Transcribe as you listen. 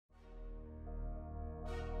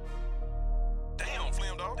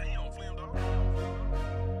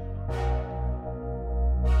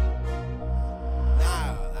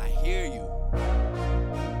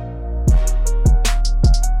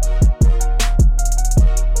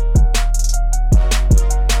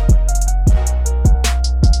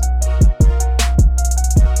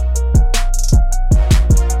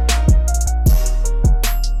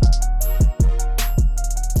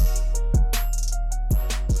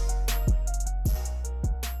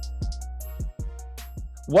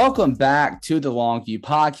Welcome back to the Longview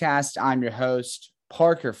Podcast. I'm your host,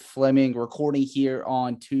 Parker Fleming, recording here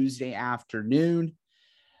on Tuesday afternoon,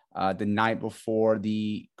 the night before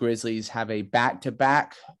the Grizzlies have a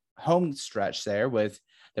back-to-back home stretch there with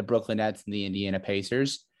the Brooklyn Nets and the Indiana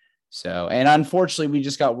Pacers. And unfortunately, we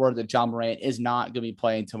just got word that Ja Morant is not going to be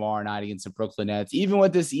playing tomorrow night against the Brooklyn Nets, even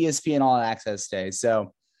with this ESPN All Access Day.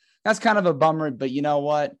 So that's kind of a bummer, but you know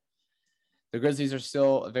what? The Grizzlies are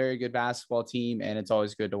still a very good basketball team, and it's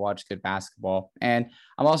always good to watch good basketball. And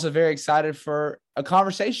I'm also very excited for a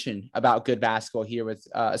conversation about good basketball here with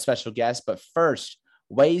a special guest. But first,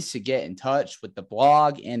 ways to get in touch with the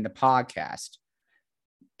blog and the podcast.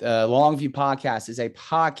 The Longview Podcast is a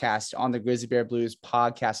podcast on the Grizzly Bear Blues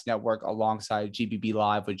Podcast Network alongside GBB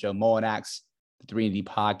Live with Joe Molinax, the 3D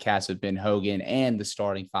Podcast with Ben Hogan, and the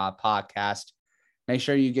Starting Five Podcast. Make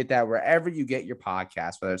sure you get that wherever you get your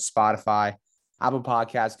podcast, whether it's Spotify, Apple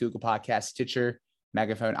Podcasts, Google Podcasts, Stitcher,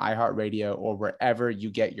 Megaphone, iHeartRadio, or wherever you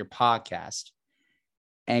get your podcast.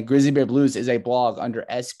 And Grizzly Bear Blues is a blog under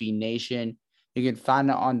SB Nation. You can find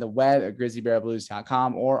it on the web at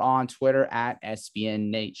grizzlybearblues.com or on Twitter at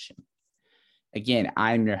SBN Nation. Again,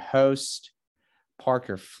 I'm your host,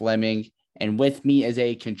 Parker Fleming. And with me is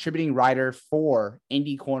a contributing writer for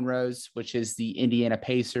Indy Cornrows, which is the Indiana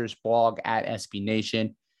Pacers blog at SB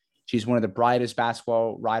Nation. She's one of the brightest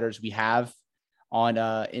basketball writers we have on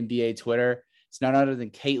NBA Twitter. It's none other than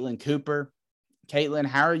Caitlin Cooper. Caitlin,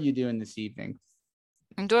 how are you doing this evening?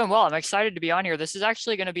 I'm doing well. I'm excited to be on here. This is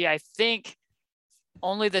actually going to be, I think,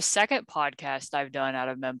 only the second podcast I've done out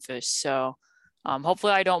of Memphis. So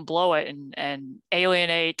hopefully I don't blow it and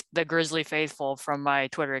alienate the Grizzly faithful from my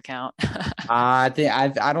Twitter account. I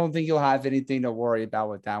don't think you'll have anything to worry about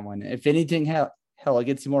with that one. If anything, hell, it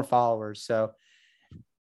gets you more followers. So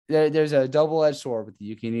there's a double-edged sword with you.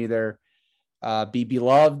 You can either be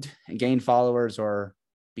beloved and gain followers, or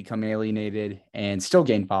become alienated and still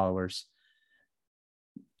gain followers.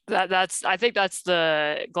 I think that's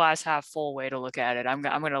the glass half full way to look at it. I'm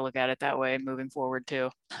going to look at it that way moving forward too.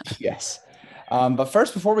 Yes. But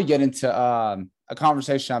first, before we get into a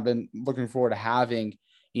conversation I've been looking forward to having,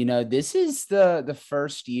 this is the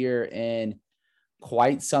first year in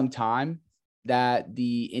quite some time that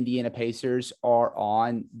the Indiana Pacers are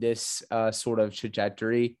on this sort of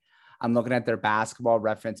trajectory. I'm looking at their basketball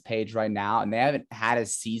reference page right now, and they haven't had a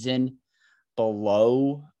season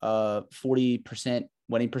below 40%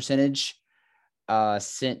 winning percentage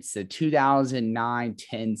since the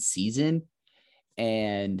 2009-10 season.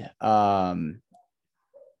 And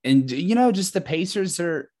just the Pacers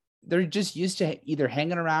they're just used to either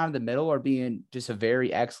hanging around in the middle or being just a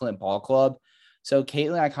very excellent ball club. So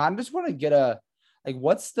Caitlin, I kind of just want to get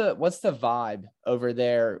what's the vibe over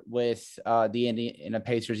there with the Indiana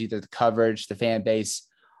Pacers, either the coverage, the fan base,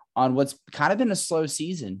 on what's kind of been a slow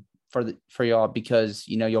season for y'all, because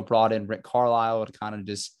you brought in Rick Carlisle to kind of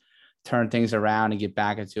just turn things around and get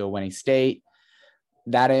back into a winning state.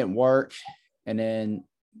 That didn't work, and then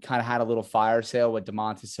kind of had a little fire sale with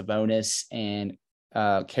Domantas Sabonis and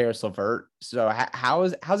Caris LeVert. So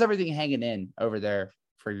how's everything hanging in over there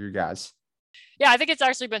for you guys? Yeah, I think it's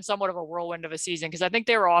actually been somewhat of a whirlwind of a season, because I think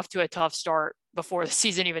they were off to a tough start before the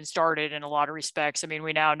season even started in a lot of respects. I mean,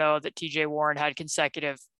 we now know that TJ Warren had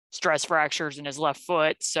consecutive stress fractures in his left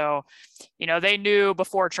foot. So, they knew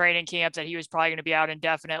before training camp that he was probably going to be out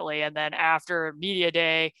indefinitely. And then after media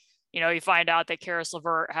day, you find out that Caris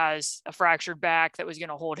LeVert has a fractured back that was going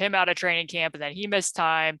to hold him out of training camp, and then he missed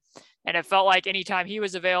time. And it felt like anytime he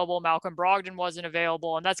was available, Malcolm Brogdon wasn't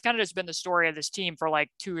available. And that's kind of just been the story of this team for like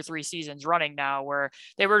 2 or 3 seasons running now, where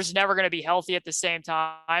they were just never going to be healthy at the same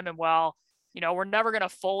time. And we're never going to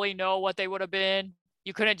fully know what they would have been.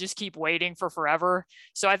 You couldn't just keep waiting for forever.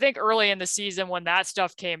 So I think early in the season, when that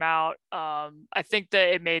stuff came out, I think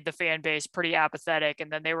that it made the fan base pretty apathetic.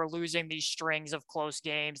 And then they were losing these strings of close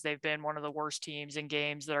games. They've been one of the worst teams in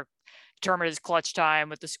games that are determined as clutch time,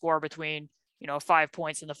 with the score between 5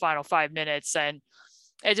 points in the final 5 minutes. And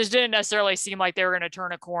it just didn't necessarily seem like they were going to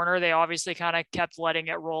turn a corner. They obviously kind of kept letting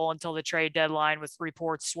it roll until the trade deadline, with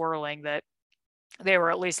reports swirling that they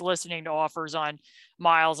were at least listening to offers on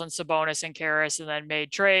Miles and Sabonis and Caris, and then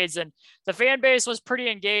made trades. And the fan base was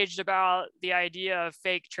pretty engaged about the idea of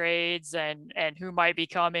fake trades and who might be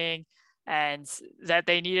coming, and that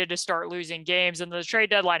they needed to start losing games. And the trade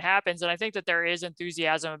deadline happens, and I think that there is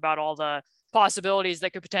enthusiasm about all the possibilities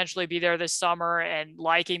that could potentially be there this summer, and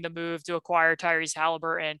liking the move to acquire Tyrese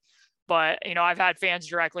Halliburton. But, I've had fans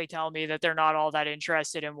directly tell me that they're not all that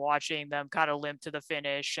interested in watching them kind of limp to the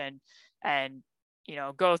finish and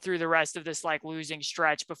go through the rest of this like losing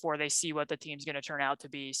stretch before they see what the team's going to turn out to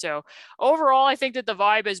be. So overall, I think that the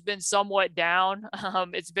vibe has been somewhat down.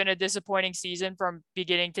 It's been a disappointing season from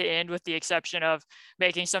beginning to end, with the exception of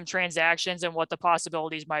making some transactions and what the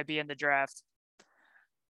possibilities might be in the draft.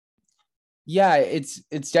 Yeah, it's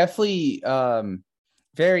definitely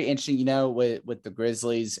very interesting, with the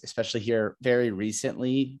Grizzlies, especially here very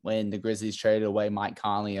recently when the Grizzlies traded away Mike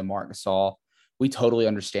Conley and Marc Gasol. We totally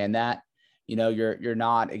understand that. You're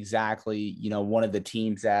not exactly, one of the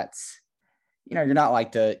teams that's, you're not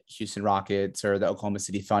like the Houston Rockets or the Oklahoma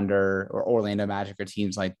City Thunder or Orlando Magic or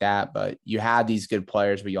teams like that, but you have these good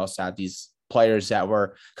players, but you also have these players that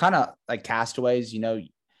were kind of like castaways. You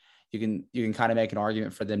can kind of make an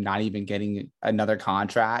argument for them not even getting another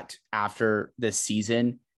contract after this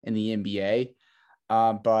season in the NBA.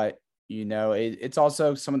 But it's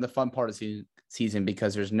also some of the fun part of the season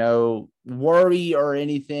because there's no worry or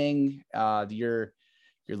anything. You're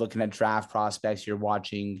looking at draft prospects. You're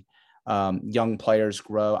watching young players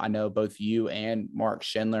grow. I know both you and Mark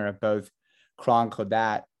Schindler have both chronicled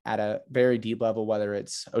that at a very deep level, whether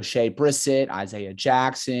it's O'Shea Brissett, Isaiah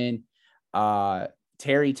Jackson,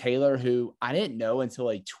 Terry Taylor, who I didn't know until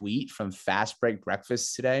a tweet from Fast Break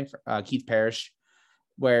Breakfast today, Keith Parrish,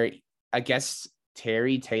 where I guess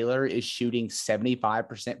Terry Taylor is shooting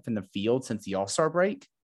 75% from the field since the All-Star break.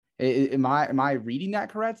 Am I reading that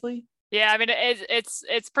correctly? Yeah, I mean,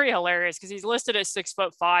 it's pretty hilarious because he's listed at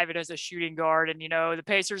 6'5" and as a shooting guard. And, the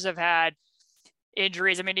Pacers have had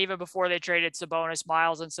injuries. I mean, even before they traded Sabonis,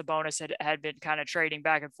 Miles and Sabonis had been kind of trading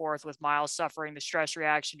back and forth, with Miles suffering the stress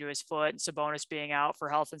reaction to his foot and Sabonis being out for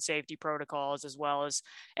health and safety protocols, as well as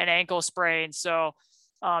an ankle sprain. So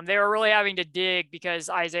they were really having to dig because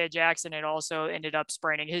Isaiah Jackson had also ended up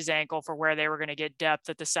spraining his ankle for where they were going to get depth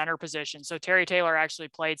at the center position. So Terry Taylor actually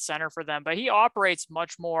played center for them, but he operates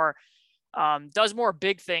much more, does more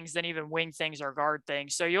big things than even wing things or guard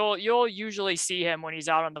things. So you'll usually see him when he's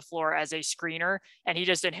out on the floor as a screener, and he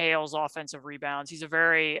just inhales offensive rebounds. He's a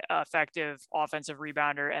very effective offensive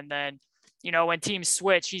rebounder. And then, when teams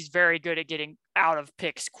switch, he's very good at getting out of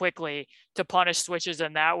picks quickly to punish switches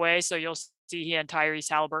in that way. So you'll see he and Tyrese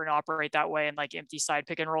Halliburton operate that way in like empty side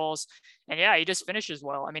pick and rolls. And yeah, he just finishes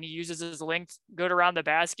well. I mean, he uses his length good around the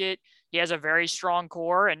basket. He has a very strong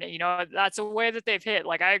core, and that's a way that they've hit.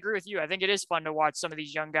 Like, I agree with you. I think it is fun to watch some of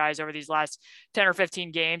these young guys over these last 10 or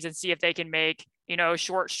 15 games and see if they can make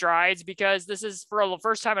short strides, because this is for the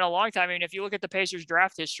first time in a long time. I mean, if you look at the Pacers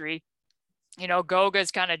draft history,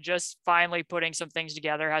 Goga's kind of just finally putting some things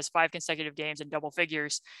together, has 5 consecutive games in double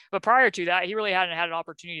figures. But prior to that, he really hadn't had an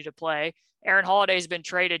opportunity to play. Aaron Holiday has been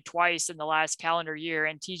traded twice in the last calendar year,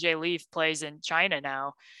 and TJ Leaf plays in China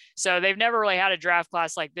now. So they've never really had a draft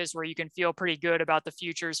class like this where you can feel pretty good about the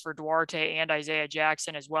futures for Duarte and Isaiah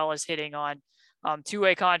Jackson, as well as hitting on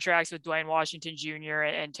two-way contracts with Dwayne Washington Jr.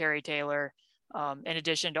 and Terry Taylor, in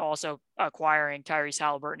addition to also acquiring Tyrese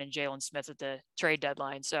Halliburton and Jalen Smith at the trade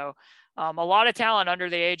deadline. So a lot of talent under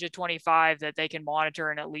the age of 25 that they can monitor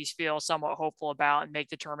and at least feel somewhat hopeful about and make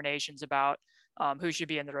determinations about who should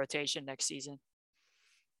be in the rotation next season.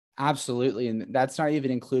 Absolutely. And that's not even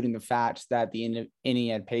including the fact that the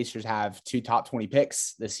Indiana Pacers have 2 top 20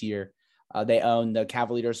 picks this year. They own the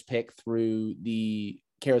Cavaliers pick through the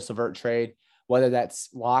Caris LeVert trade. Whether that's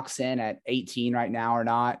locks in at 18 right now or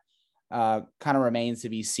not, kind of remains to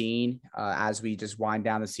be seen as we just wind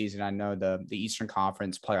down the season. I know the Eastern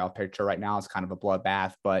Conference playoff picture right now is kind of a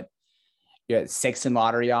bloodbath, but you're at 6 in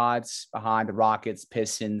lottery odds behind the Rockets,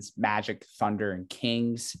 Pistons, Magic, Thunder, and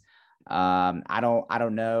Kings. I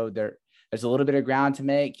don't know. There's a little bit of ground to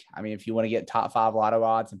make. I mean, if you want to get top 5 lotto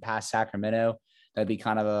odds and pass Sacramento, that'd be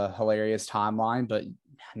kind of a hilarious timeline. But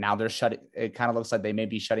now it kind of looks like they may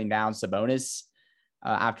be shutting down Sabonis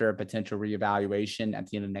after a potential reevaluation at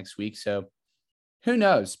the end of next week. So who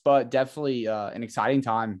knows? But definitely an exciting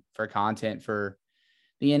time for content for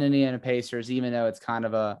the Indiana Pacers, even though it's kind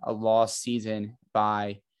of a lost season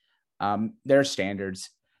by their standards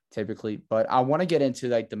typically. But I want to get into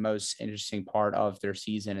like the most interesting part of their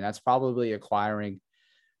season, and that's probably acquiring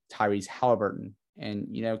Tyrese Halliburton. And,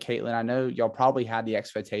 Caitlin, I know y'all probably had the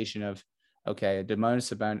expectation of, okay, a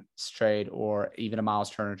Domantas Sabonis trade or even a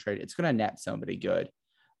Miles Turner trade, it's going to net somebody good.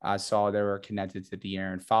 I saw they were connected to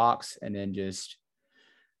De'Aaron Fox, and then just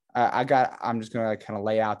I'm just going to kind of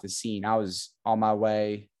lay out the scene. I was on my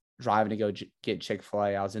way driving to go get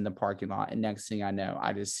Chick-fil-A. I was in the parking lot, and next thing I know,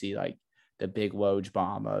 I just see like the big Woj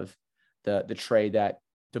bomb of the trade that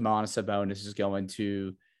Domantas Sabonis is going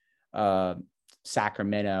to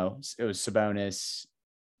Sacramento. It was Sabonis.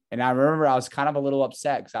 And I remember I was kind of a little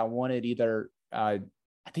upset because I wanted either I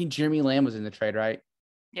think Jeremy Lamb was in the trade, right?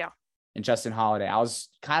 Yeah. and Justin Holiday. I was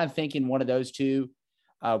kind of thinking one of those two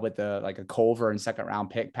with a Culver and second round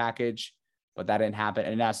pick package, but that didn't happen.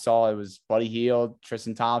 And I saw it was Buddy Hield,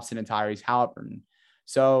 Tristan Thompson, and Tyrese Halliburton.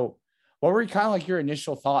 So what were kind of like your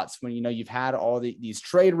initial thoughts when, you've had all these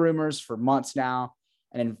trade rumors for months now,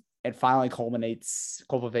 and then it finally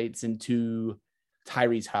cultivates into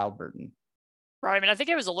Tyrese Halliburton? Right. I mean, I think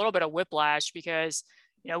it was a little bit of whiplash because,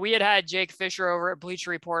 we had Jake Fisher over at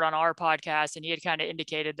Bleacher Report on our podcast, and he had kind of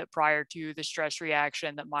indicated that prior to the stress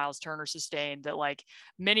reaction that Miles Turner sustained, that like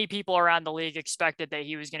many people around the league expected that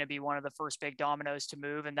he was going to be one of the first big dominoes to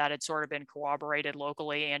move. And that had sort of been corroborated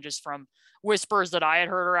locally and just from whispers that I had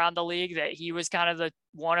heard around the league, that he was kind of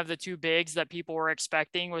one of the two bigs that people were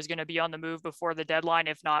expecting was going to be on the move before the deadline,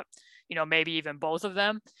 if not, maybe even both of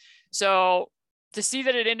them. So to see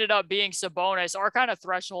that it ended up being Sabonis, our kind of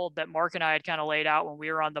threshold that Mark and I had kind of laid out when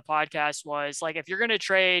we were on the podcast was like, if you're going to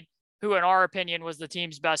trade who, in our opinion, was the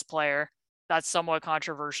team's best player, that's somewhat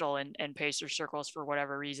controversial in Pacer circles for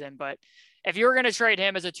whatever reason. But if you were going to trade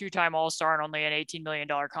him as a 2-time All-Star and only an $18 million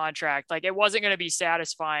contract, like it wasn't going to be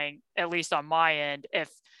satisfying, at least on my end, if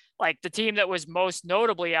like the team that was most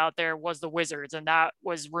notably out there was the Wizards. And that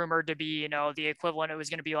was rumored to be, the equivalent. It was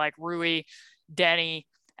going to be like Rui, Denny,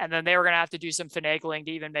 and then they were going to have to do some finagling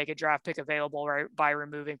to even make a draft pick available, right, by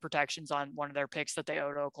removing protections on one of their picks that they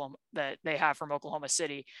owed Oklahoma, that they have from Oklahoma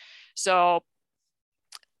City. So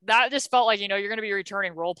that just felt like, you're going to be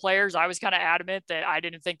returning role players. I was kind of adamant that I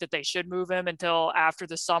didn't think that they should move him until after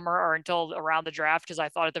the summer or until around the draft, because I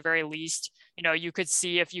thought at the very least, you could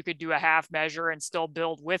see if you could do a half measure and still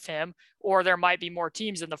build with him, or there might be more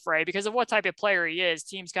teams in the fray because of what type of player he is.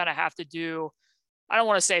 Teams kind of have to do, I don't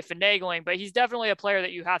want to say finagling, but he's definitely a player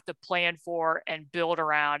that you have to plan for and build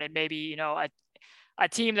around. And maybe, a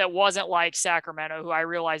team that wasn't like Sacramento, who I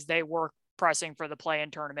realized they were pressing for the play-in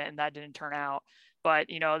tournament and that didn't turn out. But,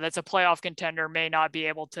 that's a playoff contender, may not be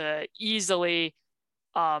able to easily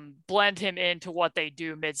blend him into what they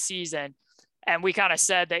do mid-season. And we kind of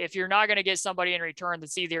said that if you're not going to get somebody in return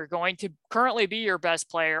that's either going to currently be your best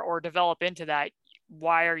player or develop into that,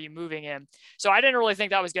 why are you moving him? So I didn't really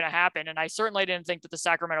think that was going to happen. And I certainly didn't think that the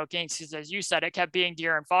Sacramento Kings, because as you said, it kept being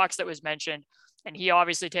De'Aaron Fox that was mentioned. And he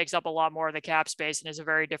obviously takes up a lot more of the cap space and is a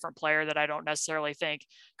very different player that I don't necessarily think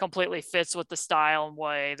completely fits with the style and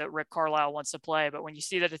way that Rick Carlisle wants to play. But when you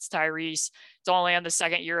see that it's Tyrese, it's only on the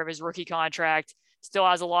second year of his rookie contract, still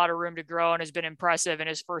has a lot of room to grow and has been impressive in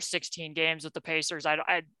his first 16 games with the Pacers.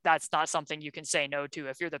 That's not something you can say no to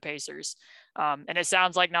if you're the Pacers. And it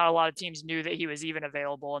sounds like not a lot of teams knew that he was even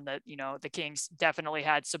available, and that, the Kings definitely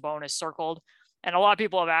had Sabonis circled. And a lot of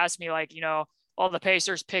people have asked me like, well, the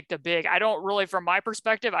Pacers picked a big. I don't really, from my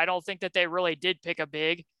perspective, I don't think that they really did pick a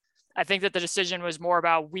big. I think that the decision was more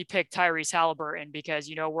about, we picked Tyrese Halliburton because,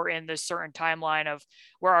 we're in this certain timeline of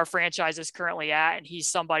where our franchise is currently at. And he's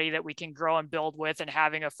somebody that we can grow and build with, and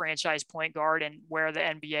having a franchise point guard and where the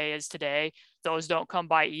NBA is today, those don't come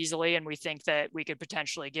by easily. And we think that we could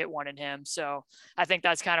potentially get one in him. So I think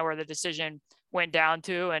that's kind of where the decision went down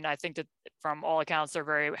to. And I think that from all accounts, they're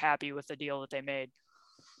very happy with the deal that they made.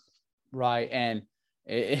 Right. And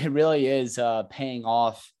it really is paying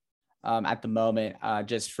off at the moment,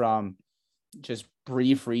 just from just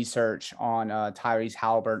brief research on Tyrese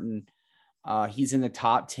Halliburton. He's in the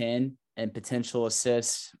top 10 in potential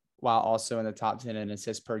assists, while also in the top 10 in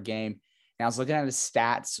assists per game. And I was looking at his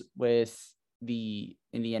stats with the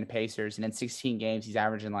Indiana Pacers, and in 16 games, he's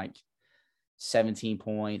averaging like 17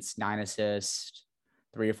 points, 9 assists,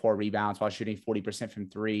 3 or 4 rebounds while shooting 40% from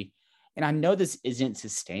 3. And I know this isn't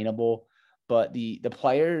sustainable, but the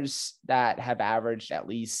players that have averaged at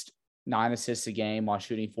least 9 assists a game while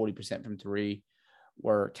shooting 40% from 3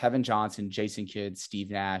 were Kevin Johnson, Jason Kidd, Steve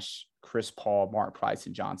Nash, Chris Paul, Mark Price,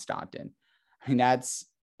 and John Stockton. I mean, that's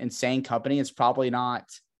insane company. It's probably not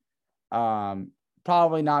going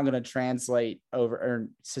to translate over or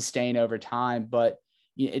sustain over time, but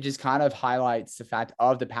it just kind of highlights the fact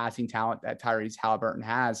of the passing talent that Tyrese Halliburton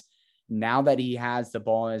has. Now that he has the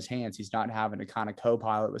ball in his hands, he's not having to kind of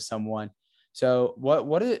co-pilot with someone. So what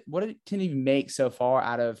can he make so far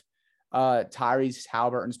out of Tyrese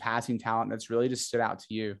Halliburton's passing talent that's really just stood out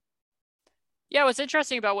to you? Yeah, what's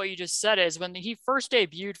interesting about what you just said is when he first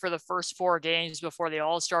debuted for the first 4 games before the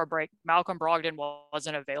All-Star break, Malcolm Brogdon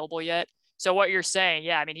wasn't available yet. So what you're saying,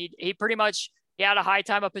 yeah, I mean, he pretty much, he had a high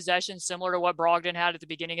time of possession similar to what Brogdon had at the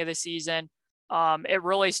beginning of the season. It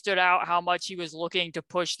really stood out how much he was looking to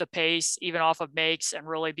push the pace even off of makes and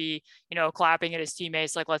really be, clapping at his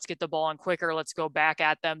teammates like, let's get the ball in quicker, let's go back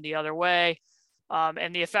at them the other way.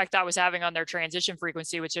 And the effect that was having on their transition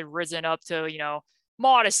frequency, which had risen up to,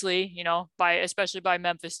 modestly, especially by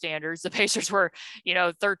Memphis standards. The Pacers were,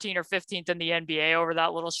 13 or 15th in the NBA over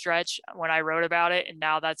that little stretch when I wrote about it. And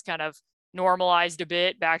now that's kind of normalized a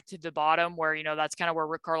bit back to the bottom where, that's kind of where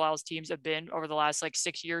Rick Carlisle's teams have been over the last like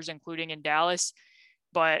 6 years, including in Dallas.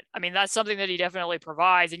 But I mean, that's something that he definitely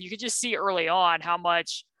provides. And you could just see early on how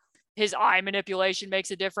much his eye manipulation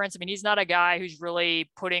makes a difference. I mean, he's not a guy who's really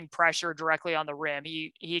putting pressure directly on the rim.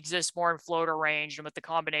 He exists more in floater range, and with the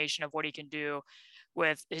combination of what he can do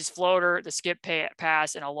with his floater, the skip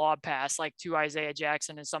pass, and a lob pass, like to Isaiah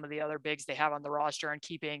Jackson and some of the other bigs they have on the roster, and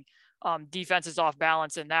keeping defenses off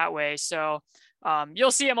balance in that way. So you'll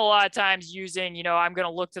see him a lot of times using, I'm going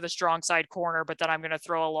to look to the strong side corner, but then I'm going to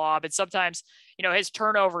throw a lob. And sometimes, his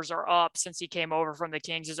turnovers are up since he came over from the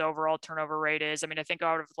Kings. His overall turnover rate is, I mean, I think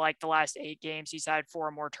out of like the last 8 games, he's had 4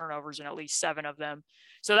 or more turnovers in at least 7 of them.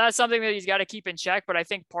 So that's something that he's got to keep in check. But I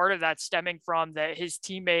think part of that stemming from that his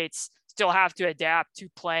teammates still have to adapt to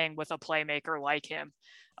playing with a playmaker like him.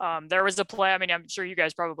 There was a play, I mean, I'm sure you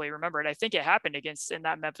guys probably remember it. I think it happened in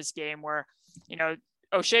that Memphis game where,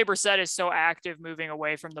 O'Shea Brissett is so active moving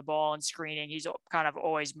away from the ball and screening. He's kind of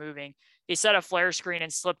always moving. He set a flare screen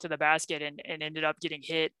and slipped to the basket and ended up getting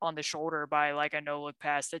hit on the shoulder by like a no-look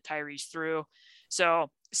pass that Tyrese threw. So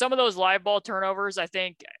some of those live ball turnovers, I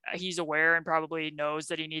think he's aware and probably knows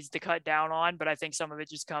that he needs to cut down on, but I think some of it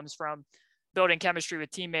just comes from building chemistry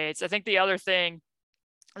with teammates. I think the other thing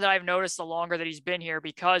that I've noticed the longer that he's been here,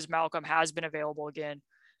 because Malcolm has been available again,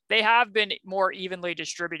 they have been more evenly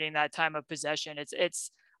distributing that time of possession.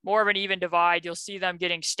 It's more of an even divide. You'll see them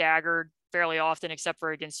getting staggered fairly often, except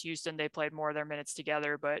for against Houston. They played more of their minutes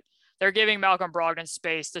together, but they're giving Malcolm Brogdon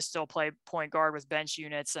space to still play point guard with bench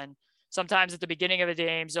units. And sometimes at the beginning of the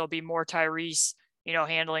games, there'll be more Tyrese,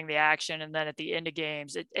 handling the action. And then at the end of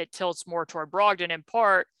games, it tilts more toward Brogdon, in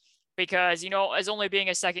part because, as only being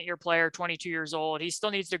a second-year player, 22 years old, he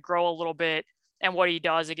still needs to grow a little bit and what he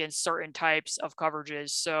does against certain types of coverages.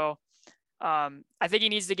 So I think he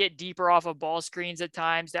needs to get deeper off of ball screens at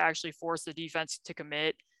times to actually force the defense to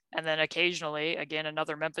commit. And then occasionally, again,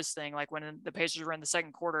 another Memphis thing, like when the Pacers were in the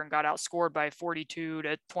second quarter and got outscored by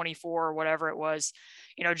 42-24 or whatever it was,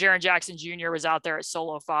 Jaren Jackson Jr. was out there at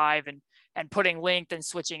solo 5 and putting length and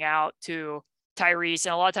switching out to Tyrese.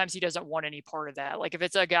 And a lot of times he doesn't want any part of that. Like if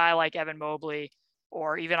it's a guy like Evan Mobley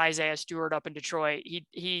or even Isaiah Stewart up in Detroit,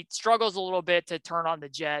 he struggles a little bit to turn on the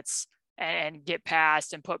Jets and get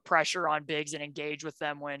past and put pressure on bigs and engage with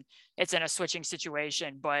them when it's in a switching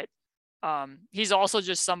situation. But he's also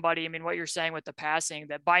just somebody, I mean, what you're saying with the passing,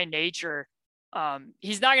 that by nature,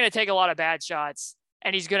 he's not going to take a lot of bad shots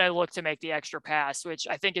and he's going to look to make the extra pass, which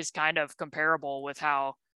I think is kind of comparable with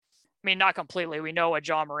how, I mean, not completely. We know what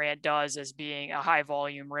Ja Morant does as being a high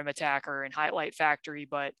volume rim attacker and highlight factory,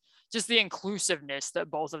 but just the inclusiveness that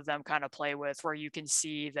both of them kind of play with, where you can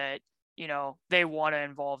see that, they want to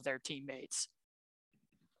involve their teammates.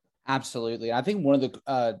 Absolutely. I think one of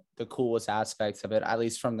the coolest aspects of it, at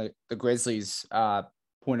least from the Grizzlies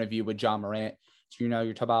point of view with Ja Morant, so,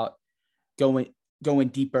 you're talking about going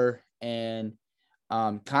deeper and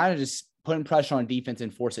kind of just putting pressure on defense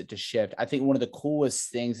and force it to shift. I think one of the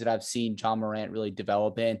coolest things that I've seen Ja Morant really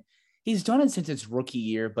develop in, he's done it since his rookie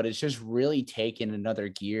year, but it's just really taken another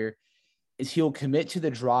gear, is he'll commit to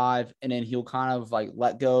the drive and then he'll kind of like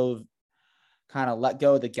let go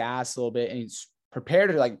of the gas a little bit and he's prepared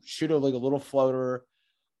to like shoot a little floater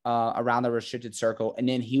around the restricted circle. And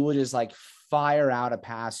then he will just like fire out a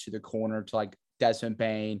pass to the corner to like Desmond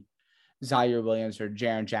Bane, Zaire Williams, or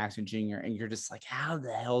Jaren Jackson Jr. And you're just like, how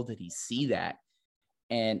the hell did he see that?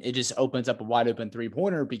 And it just opens up a wide open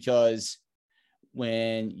 3-pointer, because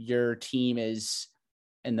when your team is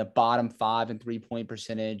in the bottom 5 in 3-point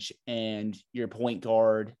percentage and your point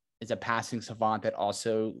guard is a passing savant that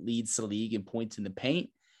also leads the league in points in the paint,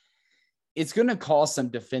 it's going to cause some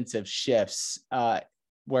defensive shifts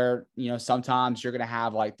where, sometimes you're going to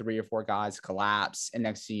have like 3 or 4 guys collapse. And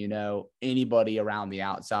next thing you know, anybody around the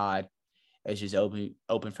outside is just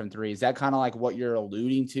open from 3. Is that kind of like what you're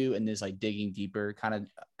alluding to in this like digging deeper kind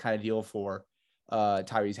of deal for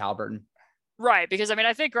Tyrese Haliburton? Right. Because I mean,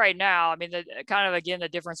 I think right now, I mean, the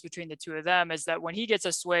difference between the two of them is that when he gets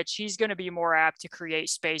a switch, he's going to be more apt to create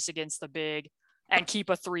space against the big and keep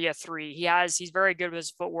a 3. He's very good with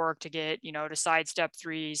his footwork to get, to sidestep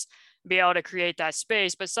threes, be able to create that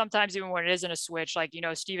space. But sometimes even when it isn't a switch, like,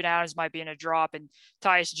 Steven Adams might be in a drop and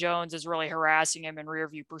Tyus Jones is really harassing him in rear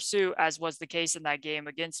view pursuit, as was the case in that game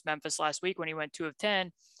against Memphis last week when he went 2 of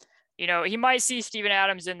 10. He might see Steven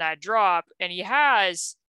Adams in that drop and he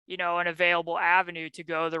has, an available avenue to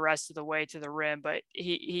go the rest of the way to the rim, but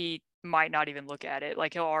he might not even look at it.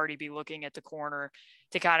 Like he'll already be looking at the corner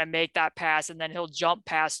to kind of make that pass, and then he'll jump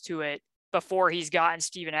past to it before he's gotten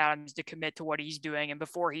Steven Adams to commit to what he's doing and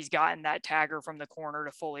before he's gotten that tagger from the corner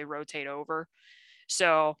to fully rotate over.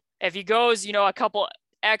 So if he goes, a couple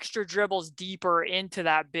extra dribbles deeper into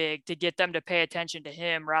that big to get them to pay attention to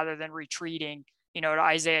him rather than retreating, to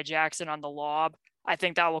Isaiah Jackson on the lob, I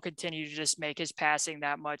think that will continue to just make his passing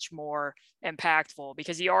that much more impactful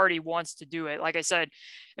because he already wants to do it. Like I said,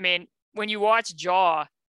 I mean, when you watch Ja,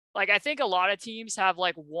 like I think a lot of teams have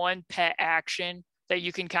like one pet action that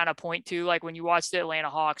you can kind of point to. Like when you watch the Atlanta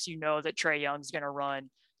Hawks, that Trae Young's going to run,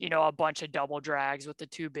 a bunch of double drags with the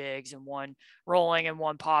two bigs and one rolling and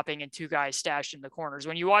one popping and two guys stashed in the corners.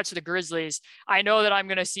 When you watch the Grizzlies, I know that I'm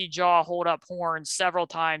going to see Ja hold up horns several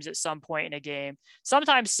times at some point in a game,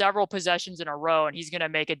 sometimes several possessions in a row, and he's going to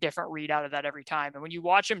make a different read out of that every time. And when you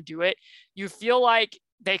watch him do it, you feel like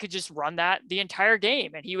they could just run that the entire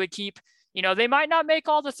game and he would keep, they might not make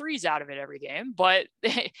all the threes out of it every game, but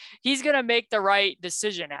he's going to make the right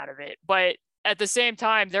decision out of it. But at the same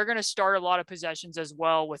time, they're going to start a lot of possessions as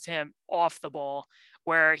well with him off the ball,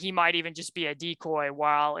 where he might even just be a decoy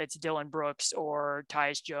while it's Dillon Brooks or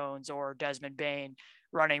Tyus Jones or Desmond Bane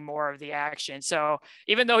running more of the action. So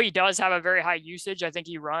even though he does have a very high usage, I think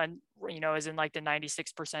he is in like the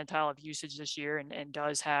 96th percentile of usage this year and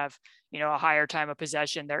does have, a higher time of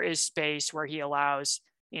possession. There is space where he allows,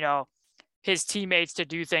 his teammates to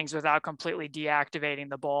do things without completely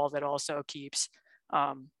deactivating the ball that also keeps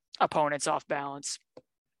opponents off balance.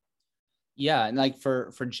 Yeah. And like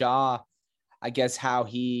for Ja, I guess how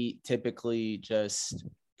he typically just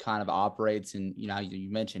kind of operates, and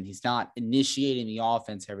you mentioned he's not initiating the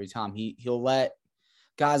offense every time. He'll let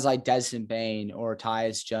guys like Desmond Bane or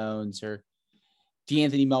Tyus Jones or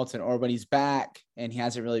DeAnthony Melton, or when he's back, and he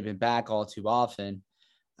hasn't really been back all too often,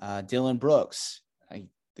 Dillon Brooks, like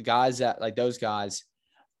the guys that like those guys.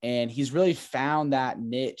 And he's really found that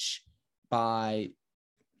niche by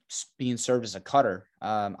being served as a cutter.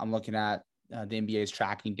 I'm looking at the NBA's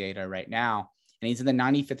tracking data right now, and he's in the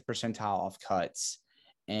 95th percentile of cuts.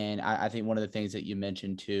 And I think one of the things that you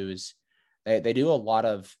mentioned too is they do a lot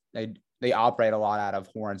of, they operate a lot out of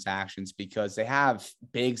Horn's actions because they have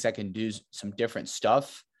bigs that can do some different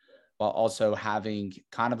stuff while also having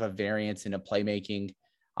kind of a variance in a playmaking.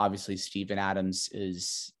 Obviously, Steven Adams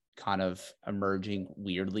is kind of emerging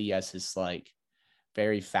weirdly as this like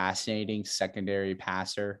very fascinating secondary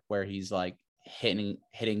passer where he's like hitting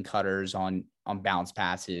cutters on bounce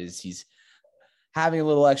passes. He's having a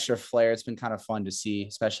little extra flair. It's been kind of fun to see,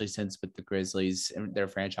 especially since with the Grizzlies and their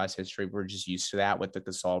franchise history, we're just used to that with the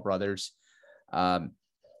Gasol brothers.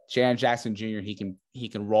 Jaren Jackson Jr., he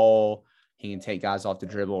can roll, he can take guys off the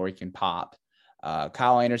dribble, or he can pop.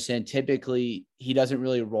 Kyle Anderson, typically he doesn't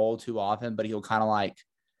really roll too often, but he'll kind of like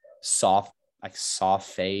soft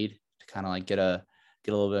fade to kind of like get a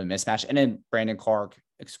little bit of mismatch. And then Brandon Clark,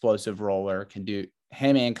 explosive roller, can do,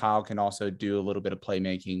 him and Kyle can also do a little bit of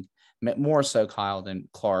playmaking, more so Kyle than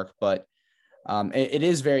Clark. But it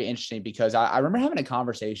is very interesting because I remember having a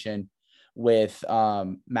conversation with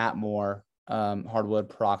Matt Moore, Hardwood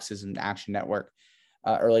Paroxysm Action Network,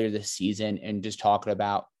 earlier this season, and just talking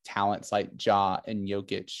about talents like Ja and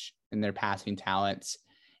Jokic and their passing talents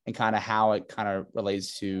and kind of how it kind of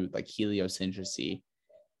relates to like heliocentricity.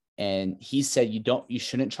 And he said, you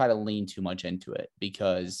shouldn't try to lean too much into it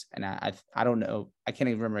because, and I don't know, I can't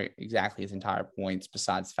even remember exactly his entire points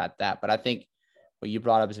besides the fact that, but I think what you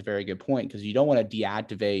brought up is a very good point because you don't want to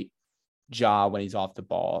deactivate Ja when he's off the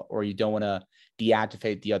ball, or you don't want to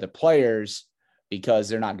deactivate the other players because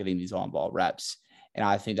they're not getting these on-ball reps. And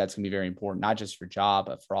I think that's going to be very important, not just for Ja,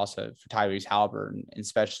 but for Tyrese Haliburton,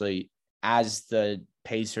 especially as the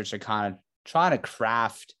Pacers are kind of trying to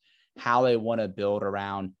craft how they want to build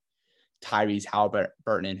around Tyrese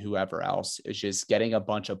Haliburton and whoever else. Is just getting a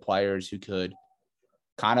bunch of players who could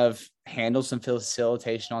kind of handle some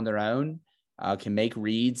facilitation on their own, can make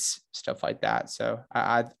reads, stuff like that. So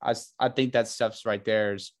I think that stuff's right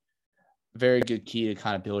there is a very good key to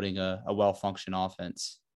kind of building a well-functioning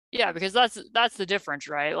offense. Yeah, because that's the difference,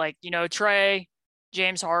 right? Like, Trae,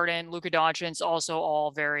 James Harden, Luka Doncic, also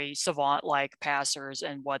all very savant-like passers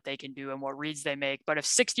and what they can do and what reads they make. But if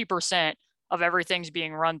 60% of everything's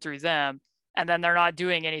being run through them, and then they're not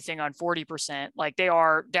doing anything on 40%, like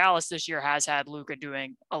Dallas this year has had Luka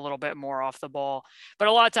doing a little bit more off the ball. But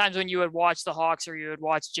a lot of times when you would watch the Hawks or you would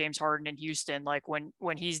watch James Harden in Houston, like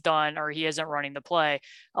when he's done or he isn't running the play,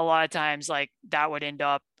 a lot of times like that would end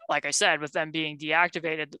up, like I said, with them being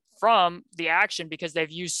deactivated from the action because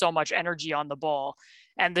they've used so much energy on the ball.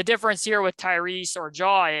 And the difference here with Tyrese or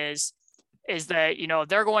Ja is is that,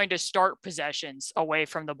 they're going to start possessions away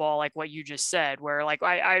from the ball, like what you just said, where like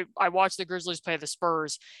I watched the Grizzlies play the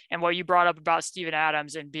Spurs, and what you brought up about Steven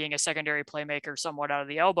Adams and being a secondary playmaker somewhat out of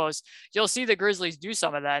the elbows, you'll see the Grizzlies do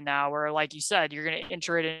some of that now, where like you said, you're going to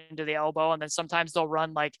enter it into the elbow, and then sometimes they'll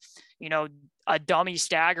run like, a dummy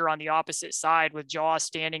stagger on the opposite side with Ja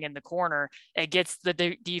standing in the corner. It gets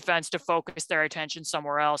the defense to focus their attention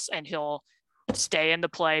somewhere else, and he'll stay in the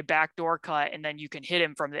play, backdoor cut, and then you can hit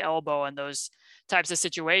him from the elbow in those types of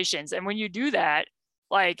situations. And when you do that,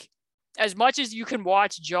 like as much as you can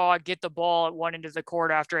watch Ja get the ball at one end of the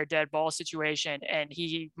court after a dead ball situation, and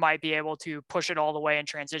he might be able to push it all the way in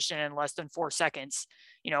transition in less than 4 seconds,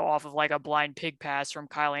 off of like a blind pig pass from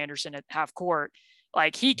Kyle Anderson at half court,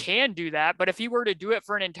 like he can do that. But if he were to do it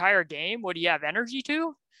for an entire game, would he have energy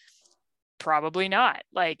to? Probably not.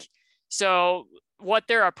 Like, so what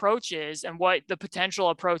their approach is and what the potential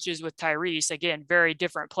approach is with Tyrese, again, very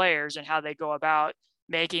different players and how they go about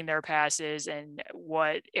making their passes and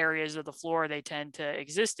what areas of the floor they tend to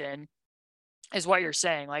exist in, is what you're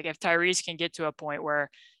saying. Like if Tyrese can get to a point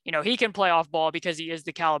where, he can play off ball because he is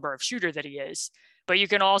the caliber of shooter that he is, but you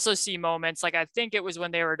can also see moments like I think it was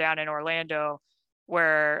when they were down in Orlando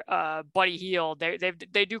where Buddy Hield,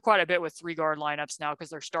 they do quite a bit with 3-guard lineups now because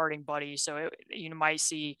they're starting Buddy. So you might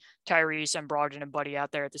see Tyrese and Brogdon and Buddy out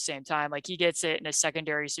there at the same time. Like he gets it in a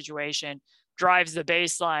secondary situation, drives the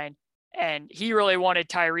baseline, and he really wanted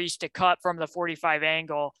Tyrese to cut from the 45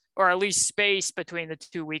 angle, or at least space between the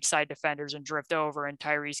two weak side defenders, and drift over. And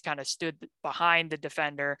Tyrese kind of stood behind the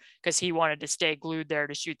defender because he wanted to stay glued there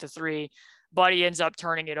to shoot the three. Buddy ends up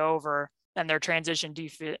turning it over, and their transition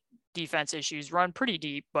defense issues run pretty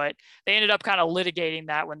deep, but they ended up kind of litigating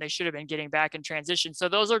that when they should have been getting back in transition. So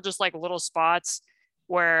those are just like little spots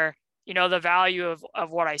where, the value of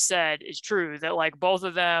what I said is true, that like both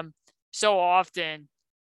of them so often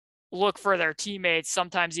look for their teammates,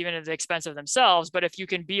 sometimes even at the expense of themselves. But if you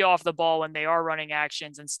can be off the ball when they are running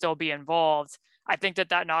actions and still be involved, I think that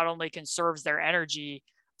not only conserves their energy,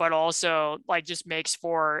 but also like just makes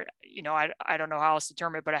for, I don't know how else to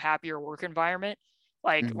term it, but a happier work environment.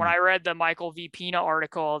 Like when I read the Michael V. Pina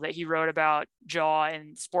article that he wrote about Ja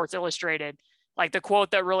in Sports Illustrated, like the quote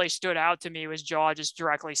that really stood out to me was Ja just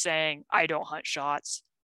directly saying, "I don't hunt shots.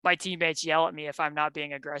 My teammates yell at me if I'm not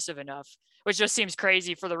being aggressive enough," which just seems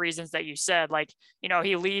crazy for the reasons that you said. Like,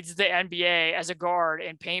 he leads the NBA as a guard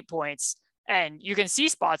in paint points. And you can see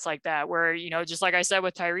spots like that where, just like I said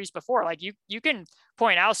with Tyrese before, like you can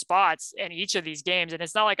point out spots in each of these games. And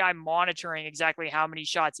it's not like I'm monitoring exactly how many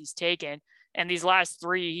shots he's taken. And these last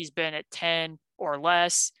 3, he's been at 10 or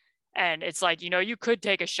less. And it's like, you could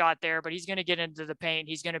take a shot there, but he's going to get into the paint.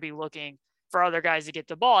 He's going to be looking for other guys to get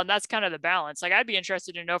the ball. And that's kind of the balance. Like, I'd be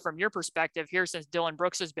interested to know from your perspective here, since Dillon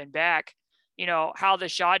Brooks has been back, how the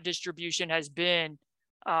shot distribution has been,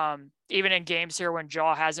 even in games here when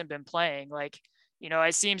Ja hasn't been playing. Like,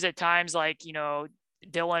 it seems at times like,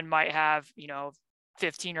 Dillon might have,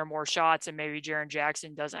 15 or more shots, and maybe Jaren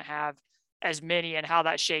Jackson doesn't have as many, and how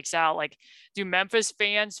that shakes out. Like, do Memphis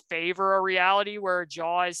fans favor a reality where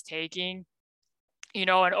Ja is taking, an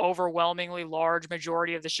overwhelmingly large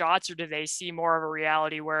majority of the shots, or do they see more of a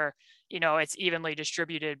reality where, it's evenly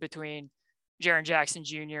distributed between Jaren Jackson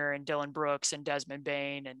Jr. and Dillon Brooks and Desmond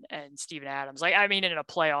Bane and Steven Adams? Like, I mean, in a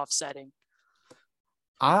playoff setting.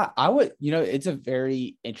 I would, it's a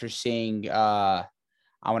very interesting, I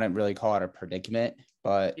wouldn't really call it a predicament,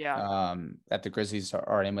 but yeah, that the Grizzlies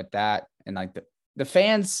are in with that. And like the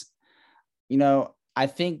fans, I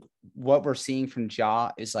think what we're seeing from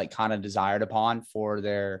Ja is like kind of desired upon for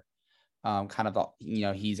their kind of,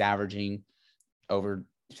 he's averaging over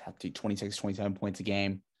 26, 27 points a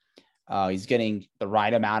game. He's getting the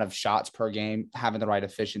right amount of shots per game, having the right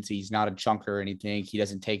efficiency. He's not a chunker or anything. He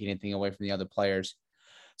doesn't take anything away from the other players.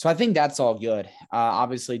 So I think that's all good.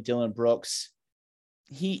 Obviously, Dillon Brooks,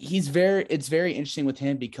 it's very interesting with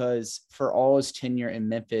him because for all his tenure in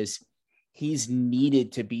Memphis, he's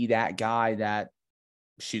needed to be that guy that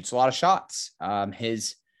shoots a lot of shots.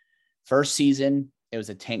 His first season, it was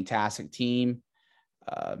a tanktastic team.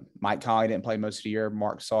 Mike Conley didn't play most of the year.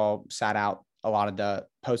 Marc Gasol sat out a lot of the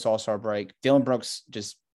post All-Star break. Dillon Brooks,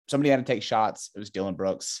 just somebody had to take shots. It was Dillon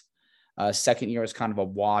Brooks. Second year was kind of a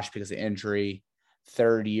wash because of injury.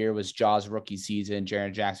 Third year was Ja's rookie season,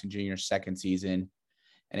 Jaren Jackson Jr.'s second season.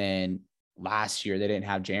 And then last year they didn't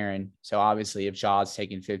have Jaren. So obviously if Ja's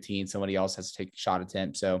taking 15, somebody else has to take a shot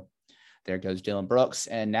attempt. So there goes Dillon Brooks.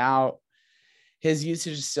 And now his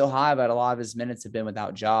usage is still high, but a lot of his minutes have been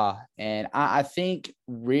without Ja. And I think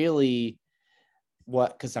really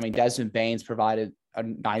because Desmond Bane's provided a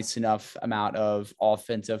nice enough amount of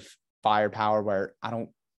offensive firepower where I don't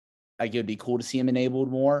like it would be cool to see him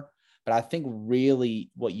enabled more. But I think really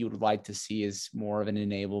what you would like to see is more of an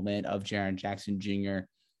enablement of Jaren Jackson Jr.,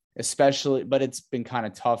 especially, but it's been kind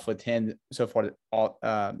of tough with him so far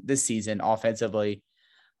this season offensively.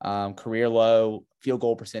 Career low field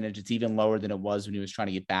goal percentage. It's even lower than it was when he was trying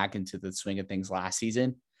to get back into the swing of things last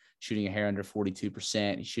season, shooting a hair under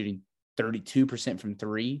 42%. He's shooting 32% from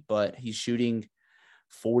three, but he's shooting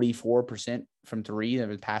 44% from three in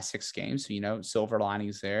the past 6 games. So, silver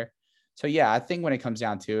linings there. So yeah, I think when it comes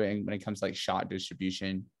down to it, and when it comes to like shot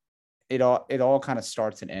distribution, it all kind of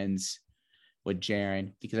starts and ends with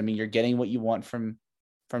Jaren, because I mean, you're getting what you want from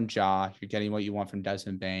Ja, you're getting what you want from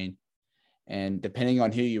Desmond Bane. And depending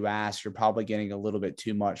on who you ask, you're probably getting a little bit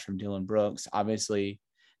too much from Dillon Brooks. Obviously,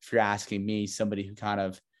 if you're asking me, somebody who kind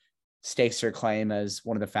of stakes their claim as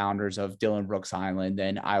one of the founders of Dillon Brooks Island,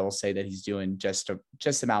 then I will say that he's doing just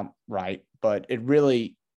about right. But it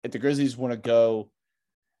really, if the Grizzlies want to go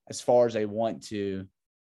as far as they want to,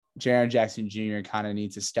 Jaren Jackson Jr. kind of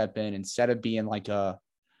needs to step in instead of being like a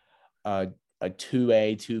 2A,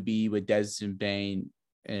 2B with Desmond Bane,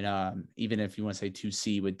 and even if you want to say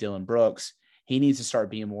 2C with Dillon Brooks, he needs to start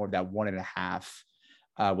being more of that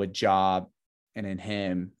 1.5 with Ja, and then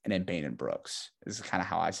him, and then Bane and Brooks. This is kind of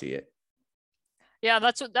how I see it. Yeah,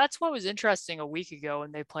 that's what was interesting a week ago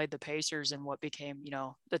when they played the Pacers, and what became,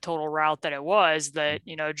 the total route that it was, that,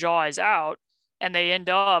 Ja is out, and they end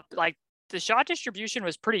up like the shot distribution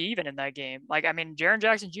was pretty even in that game. Like, I mean, Jaren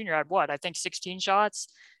Jackson Jr. had I think 16 shots.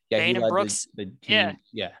 Yeah, Bane and Brooks, the team.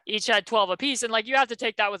 Yeah, each had 12 apiece. And like, you have to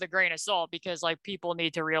take that with a grain of salt, because like people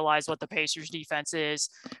need to realize what the Pacers defense is,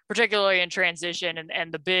 particularly in transition,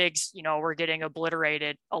 and the bigs, were getting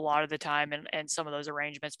obliterated a lot of the time, and some of those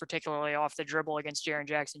arrangements, particularly off the dribble against Jaren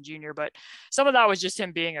Jackson Jr. But some of that was just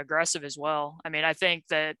him being aggressive as well. I mean, I think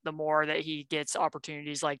that the more that he gets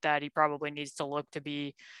opportunities like that, he probably needs to look to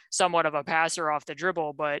be somewhat of a passer off the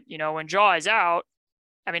dribble. But, when Ja is out,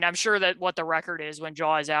 I mean, I'm sure that what the record is when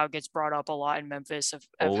Ja is out gets brought up a lot in Memphis of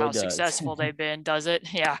how successful they've been. Does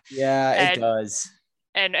it? Yeah. Yeah, it does.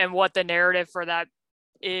 And what the narrative for that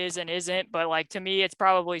is and isn't. But like, to me, it's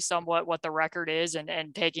probably somewhat what the record is,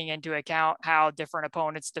 and taking into account how different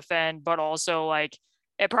opponents defend, but also like,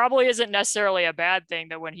 it probably isn't necessarily a bad thing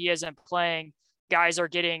that when he isn't playing, guys are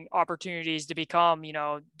getting opportunities to become,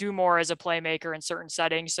 do more as a playmaker in certain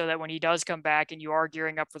settings, so that when he does come back and you are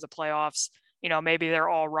gearing up for the playoffs, maybe they're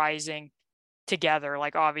all rising together,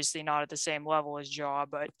 like obviously not at the same level as Ja,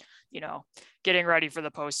 but, getting ready for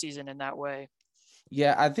the postseason in that way.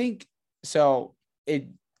 Yeah, I think so. It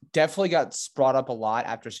definitely got brought up a lot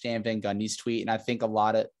after Stan Van Gundy's tweet. And I think a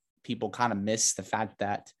lot of people kind of miss the fact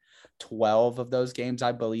that 12 of those games,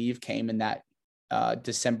 I believe, came in that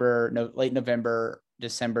late November,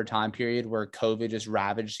 December time period where COVID just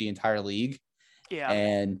ravaged the entire league. Yeah.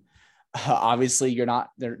 And obviously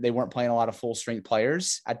they weren't playing a lot of full strength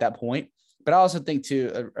players at that point. But I also think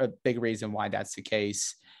too, a big reason why that's the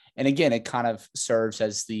case, and again, it kind of serves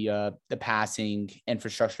as the passing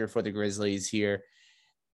infrastructure for the Grizzlies here,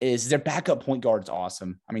 is their backup point guard's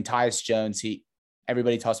awesome. I mean, Tyus Jones,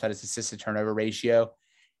 everybody talks about his assist to turnover ratio.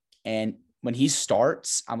 And when he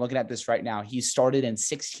starts, I'm looking at this right now, he started in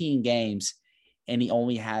 16 games and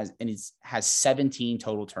he has 17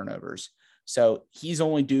 total turnovers. So he's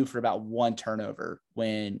only due for about 1 turnover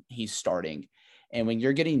when he's starting. And when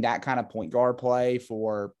you're getting that kind of point guard play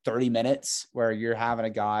for 30 minutes, where you're having a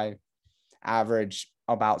guy average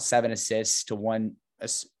about 7 assists to 1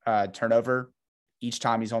 turnover each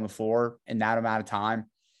time he's on the floor in that amount of time,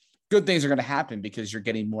 good things are going to happen, because you're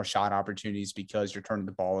getting more shot opportunities, because you're turning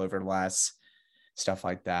the ball over less, stuff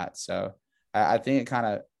like that. So I think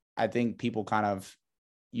people kind of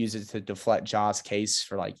use it to deflect Ja's case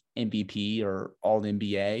for like MVP or all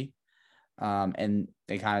NBA. And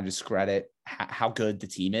they kind of discredit how good the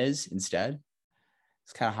team is instead.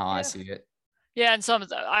 It's kind of how I see it. Yeah.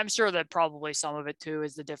 And I'm sure that probably some of it too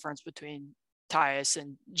is the difference between Tyus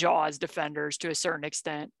and Ja as defenders to a certain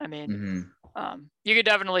extent. I mean, you could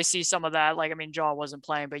definitely see some of that. Like, I mean, Ja wasn't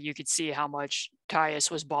playing, but you could see how much Tyus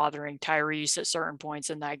was bothering Tyrese at certain points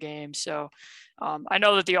in that game. So I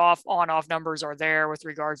know that the on-off numbers are there with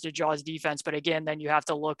regards to Ja's defense, but again, then you have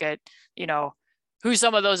to look at, who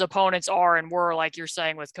some of those opponents are and were, like you're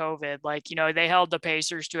saying with COVID. Like, they held the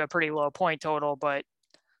Pacers to a pretty low point total, but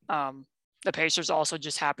the Pacers also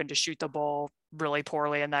just happened to shoot the ball really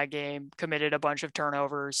poorly in that game, committed a bunch of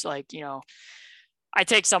turnovers. Like, I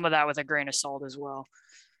take some of that with a grain of salt as well.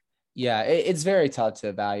 Yeah, it's very tough to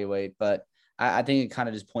evaluate, but I think it kind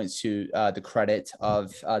of just points to the credit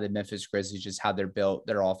of the Memphis Grizzlies, just how they're built,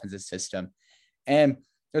 their offensive system. And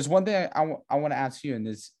there's one thing I want to ask you, and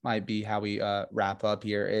this might be how we wrap up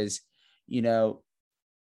here, is you know,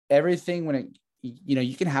 everything when it, you know,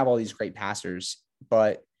 you can have all these great passers,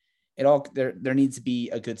 but there needs to be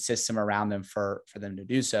a good system around them for them to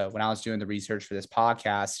do so. When I was doing the research for this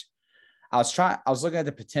podcast, I was looking at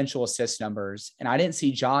the potential assist numbers, and I didn't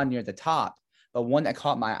see John near the top, but one that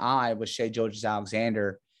caught my eye was Shai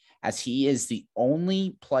Gilgeous-Alexander, as he is the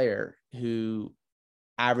only player who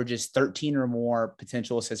averages 13 or more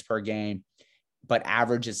potential assists per game, but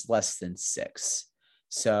averages less than 6.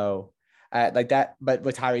 So like that, but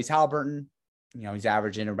with Tyrese Halliburton, you know, he's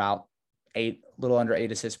averaging about 8, little under 8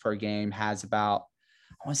 assists per game, has about,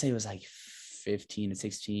 I want to say it was like 15 to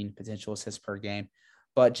 16 potential assists per game.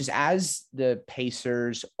 But just as the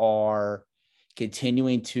Pacers are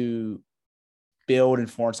continuing to build and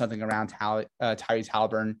form something around Tyrese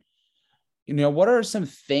Halliburton, you know, what are some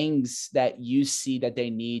things that you see that they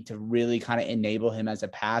need to really kind of enable him as a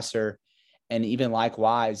passer? And even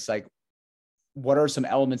likewise, like, what are some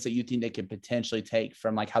elements that you think they could potentially take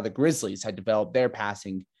from like how the Grizzlies had developed their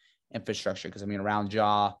passing infrastructure? Because I mean, around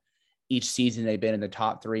Ja, each season they've been in the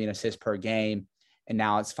top 3 in assists per game, and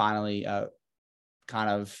now it's finally kind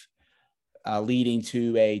of leading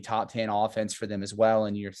to a top 10 offense for them as well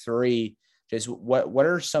in year 3. Just what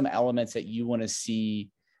are some elements that you want to see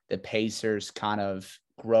the Pacers kind of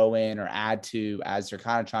grow in or add to as they're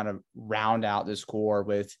kind of trying to round out this core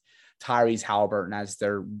with Tyrese Halliburton as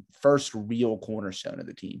their first real cornerstone of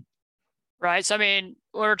the team? Right. So, I mean,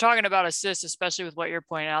 when we're talking about assists, especially with what you're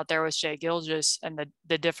pointing out there with Shai Gilgeous and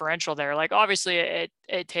the differential there, like obviously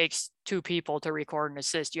it takes 2 people to record an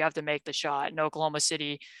assist. You have to make the shot. And Oklahoma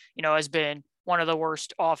City, you know, has been one of the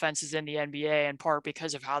worst offenses in the NBA in part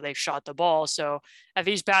because of how they've shot the ball. So if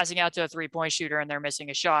he's passing out to a 3-point shooter and they're missing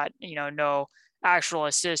a shot, you know, no actual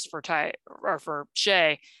assist for for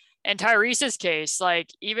Shai. In Tyrese's case,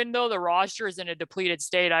 like even though the roster is in a depleted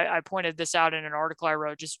state, I pointed this out in an article I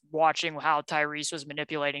wrote, just watching how Tyrese was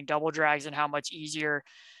manipulating double drags and how much easier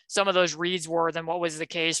some of those reads were than what was the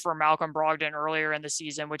case for Malcolm Brogdon earlier in the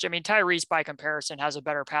season, which I mean, Tyrese by comparison has a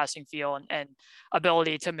better passing feel and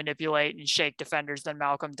ability to manipulate and shake defenders than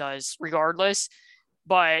Malcolm does regardless.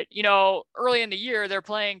 But, you know, early in the year, they're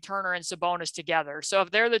playing Turner and Sabonis together. So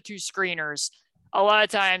if they're the 2 screeners, a lot of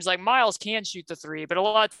times like Miles can shoot the 3, but a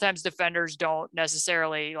lot of times defenders don't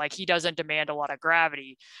necessarily, like he doesn't demand a lot of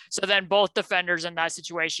gravity. So then both defenders in that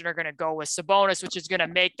situation are going to go with Sabonis, which is going to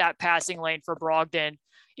make that passing lane for Brogdon,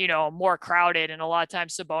 you know, more crowded. And a lot of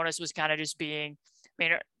times Sabonis was kind of just being, I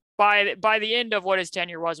mean, by the end of what his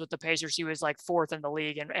tenure was with the Pacers, he was like 4th in the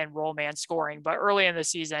league and roll man scoring. But early in the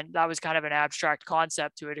season, that was kind of an abstract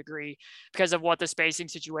concept to a degree because of what the spacing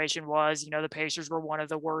situation was. You know, the Pacers were one of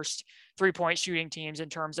the worst 3-point shooting teams in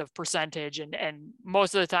terms of percentage. And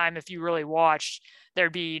most of the time, if you really watched,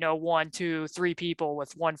 there'd be, you know, 1, 2, 3 people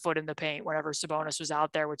with 1 foot in the paint whenever Sabonis was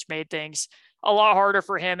out there, which made things a lot harder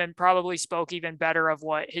for him and probably spoke even better of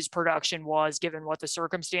what his production was given what the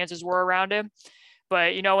circumstances were around him.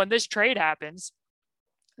 But, you know, when this trade happens,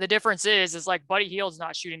 the difference is like Buddy Hield's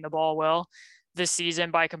not shooting the ball well this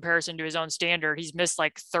season by comparison to his own standard. He's missed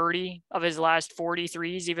like 30 of his last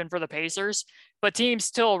 43s, even for the Pacers, but teams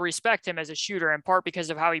still respect him as a shooter in part because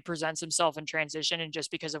of how he presents himself in transition and just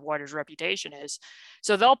because of what his reputation is.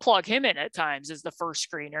 So they'll plug him in at times as the first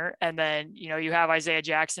screener. And then, you know, you have Isaiah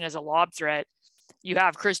Jackson as a lob threat. You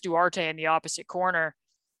have Chris Duarte in the opposite corner.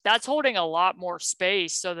 That's holding a lot more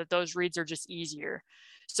space so that those reads are just easier.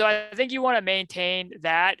 So I think you want to maintain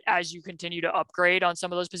that as you continue to upgrade on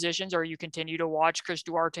some of those positions, or you continue to watch Chris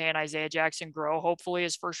Duarte and Isaiah Jackson grow, hopefully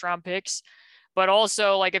as 1st-round picks. But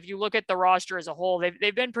also, like if you look at the roster as a whole,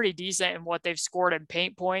 they've been pretty decent in what they've scored in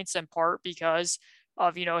paint points, in part because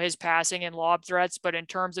of, you know, his passing and lob threats. But in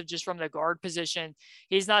terms of just from the guard position,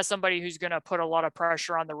 he's not somebody who's going to put a lot of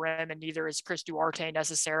pressure on the rim, and neither is Chris Duarte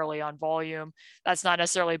necessarily on volume. That's not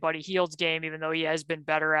necessarily Buddy Hield's game, even though he has been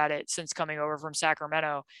better at it since coming over from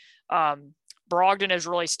Sacramento. Brogdon has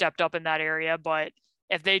really stepped up in that area, but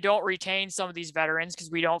if they don't retain some of these veterans, because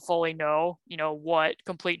we don't fully know, you know, what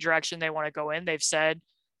complete direction they want to go in, they've said,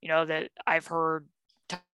 you know, that I've heard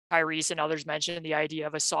Tyrese and others mention the idea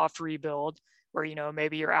of a soft rebuild where, you know,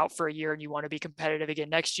 maybe you're out for a year and you want to be competitive again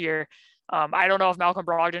next year. I don't know if Malcolm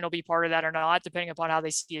Brogdon will be part of that or not, depending upon how they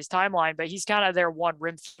see his timeline, but he's kind of their one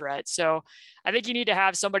rim threat. So I think you need to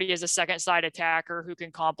have somebody as a second side attacker who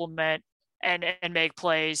can complement and make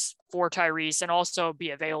plays for Tyrese and also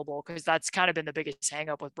be available, because that's kind of been the biggest hang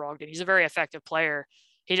up with Brogdon. He's a very effective player.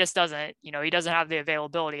 He just doesn't, you know, he doesn't have the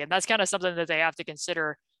availability. And that's kind of something that they have to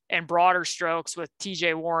consider in broader strokes with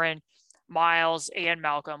TJ Warren, Miles, and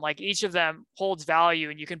Malcolm. Like each of them holds value,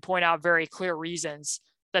 and you can point out very clear reasons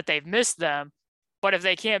that they've missed them. But if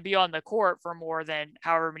they can't be on the court for more than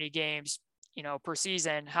however many games, per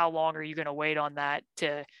season, how long are you going to wait on that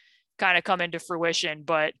to kind of come into fruition?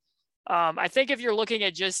 But I think if you're looking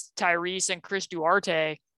at just Tyrese and Chris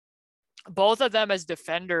Duarte, both of them as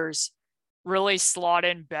defenders really slot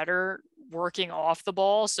in better working off the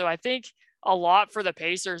ball. So I think a lot for the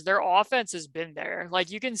Pacers, their offense has been there.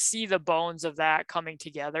 Like you can see the bones of that coming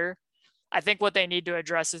together. I think what they need to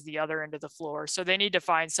address is the other end of the floor. So they need to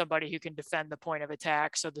find somebody who can defend the point of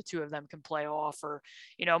attack so the two of them can play off or,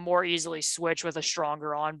 more easily switch with a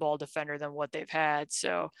stronger on-ball defender than what they've had.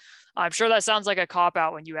 So I'm sure that sounds like a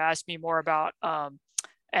cop-out when you ask me more about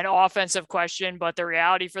an offensive question, but the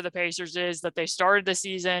reality for the Pacers is that they started the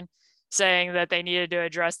season saying that they needed to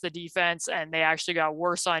address the defense, and they actually got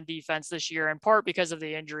worse on defense this year, in part because of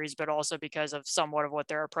the injuries, but also because of somewhat of what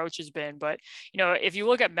their approach has been. But, if you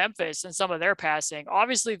look at Memphis and some of their passing,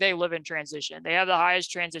 obviously they live in transition. They have the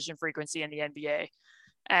highest transition frequency in the NBA.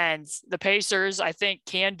 And the Pacers, I think,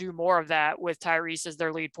 can do more of that with Tyrese as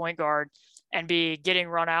their lead point guard and be getting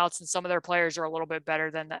run outs. And some of their players are a little bit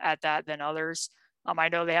better at that than others. I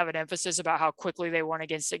know they have an emphasis about how quickly they want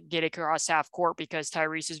to get across half court because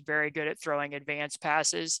Tyrese is very good at throwing advanced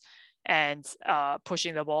passes and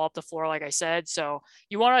pushing the ball up the floor, like I said. So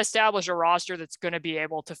you want to establish a roster that's going to be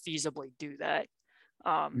able to feasibly do that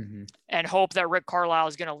and hope that Rick Carlisle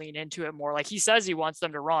is going to lean into it more. Like he says he wants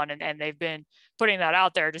them to run, and they've been putting that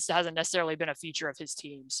out there. It just hasn't necessarily been a feature of his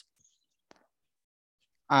teams.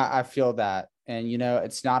 I feel that. And,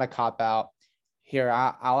 it's not a cop-out. Here,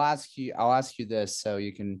 I'll ask you this so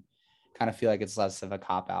you can kind of feel like it's less of a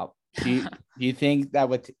cop-out. Do you think that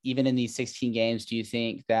with even in these 16 games, do you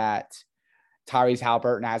think that Tyrese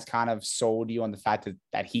Haliburton has kind of sold you on the fact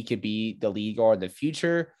that he could be the lead guard of the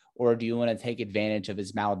future? Or do you want to take advantage of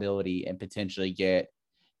his malleability and potentially get,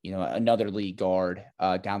 another lead guard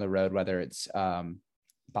down the road, whether it's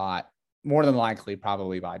by more than likely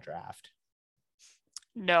probably by draft?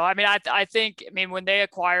 No, I think when they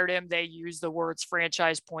acquired him, they used the words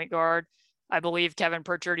franchise point guard. I believe Kevin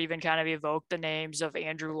Pritchard even kind of evoked the names of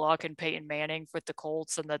Andrew Luck and Peyton Manning with the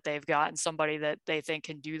Colts, and that they've gotten somebody that they think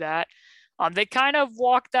can do that. They kind of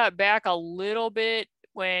walked that back a little bit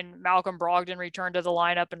when Malcolm Brogdon returned to the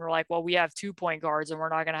lineup and were like, well, we have 2 point guards and we're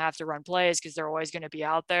not going to have to run plays because they're always going to be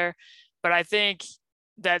out there. But I think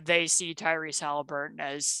that they see Tyrese Haliburton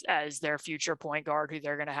as their future point guard who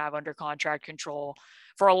they're going to have under contract control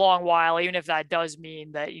for a long while, even if that does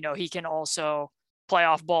mean that, he can also play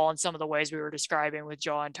off ball in some of the ways we were describing with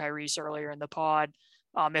Ja and Tyrese earlier in the pod.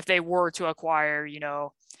 If they were to acquire,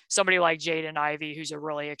 somebody like Jaden Ivey, who's a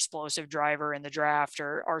really explosive driver in the draft,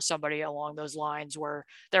 or somebody along those lines where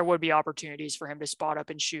there would be opportunities for him to spot up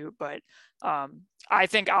and shoot. But I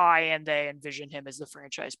think they envision him as the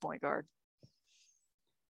franchise point guard.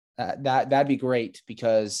 That'd be great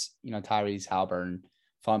because, Tyrese Haliburton,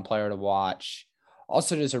 fun player to watch.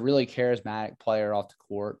 Also just a really charismatic player off the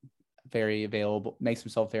court, very available, makes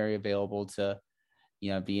himself very available to,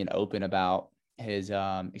 being open about his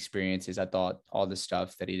experiences. I thought all the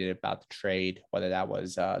stuff that he did about the trade, whether that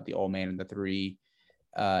was the old man in the three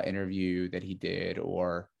interview that he did,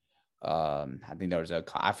 or I think there was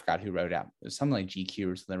I forgot who wrote out, it was something like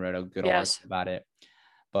GQ or something, wrote a good article about it.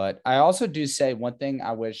 But I also do say one thing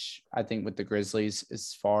I think with the Grizzlies,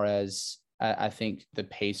 as far as I think the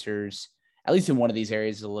Pacers, at least in one of these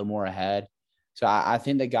areas, is a little more ahead. So I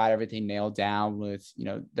think they got everything nailed down with,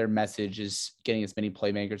 their message is getting as many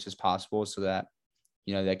playmakers as possible so that,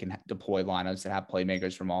 they can deploy lineups that have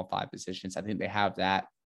playmakers from all 5 positions. I think they have that.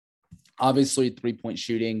 Obviously, 3-point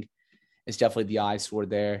shooting is definitely the eyesore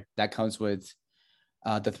there. That comes with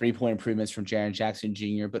the 3-point improvements from Jaren Jackson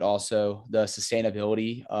Jr., but also the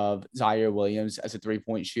sustainability of Zaire Williams as a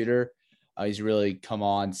 3-point shooter. He's really come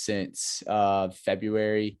on since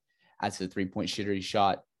February as a 3-point shooter. He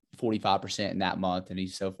shot 45% in that month, and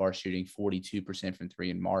he's so far shooting 42% from 3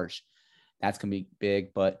 in March. That's going to be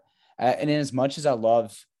big. But and as much as I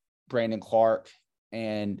love Brandon Clark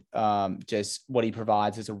and just what he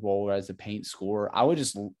provides as a roller, as a paint scorer, I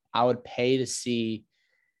would pay to see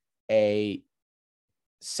a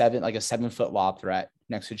 7-foot lob threat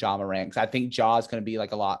next to Ja Morant, because I think Ja is going to be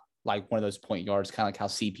like a lot like one of those point guards, kind of like how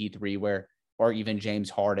CP3 or even James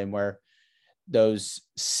Harden, where those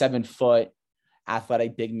 7-foot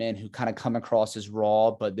athletic big men who kind of come across as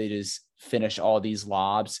raw, but they just finish all these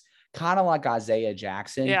lobs, kind of like Isaiah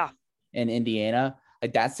Jackson in Indiana.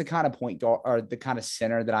 Like that's the kind of point guard or the kind of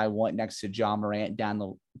center that I want next to Ja Morant down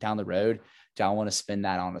the road. Do I want to spend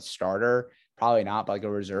that on a starter? Probably not, but like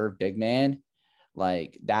a reserve big man.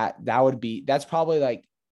 Like that's probably like,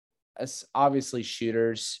 obviously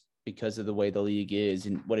shooters because of the way the league is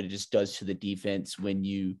and what it just does to the defense when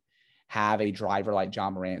you have a driver like Ja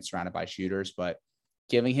Morant surrounded by shooters. But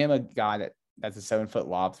giving him a guy that's a 7-foot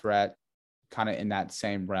lob threat, kind of in that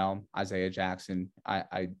same realm, Isaiah Jackson.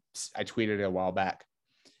 I tweeted it a while back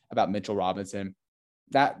about Mitchell Robinson.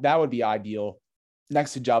 That would be ideal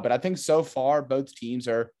next to Ja. But I think so far both teams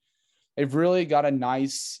they've really got a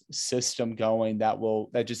nice system going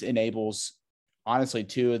that just enables, honestly,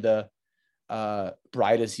 two of the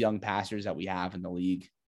brightest young passers that we have in the league.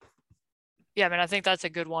 Yeah, I mean, I think that's a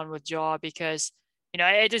good one with Ja because,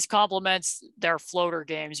 it just complements their floater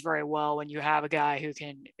games very well when you have a guy who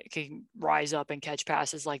can rise up and catch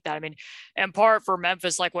passes like that. I mean, in part for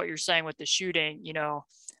Memphis, like what you're saying with the shooting,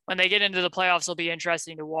 when they get into the playoffs, it'll be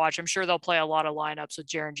interesting to watch. I'm sure they'll play a lot of lineups with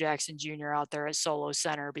Jaren Jackson Jr. out there at solo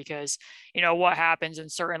center because, what happens in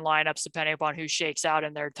certain lineups, depending upon who shakes out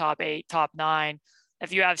in their top 8, top 9.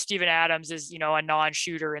 If you have Steven Adams as, a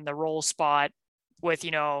non-shooter in the role spot with,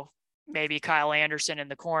 maybe Kyle Anderson in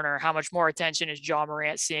the corner, how much more attention is Ja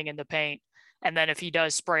Morant seeing in the paint? And then if he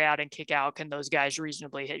does spray out and kick out, can those guys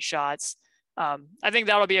reasonably hit shots? I think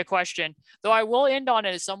that'll be a question, though. I will end on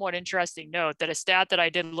a somewhat interesting note that a stat that I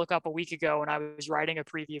did look up a week ago when I was writing a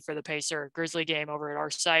preview for the Pacer Grizzly game over at our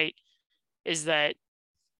site is that,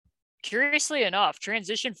 curiously enough,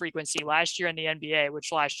 transition frequency last year in the NBA,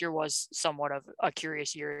 which last year was somewhat of a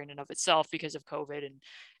curious year in and of itself because of COVID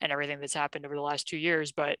and everything that's happened over the last 2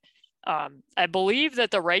 years. But I believe that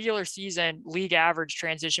the regular season league average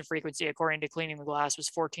transition frequency, according to Cleaning the Glass, was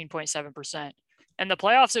 14.7%. And the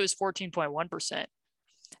playoffs, it was 14.1%.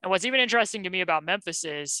 And what's even interesting to me about Memphis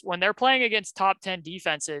is when they're playing against top 10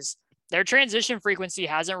 defenses, their transition frequency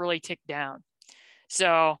hasn't really ticked down.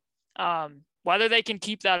 So whether they can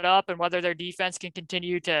keep that up and whether their defense can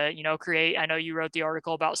continue to, create, I know you wrote the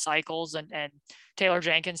article about cycles and Taylor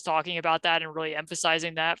Jenkins talking about that and really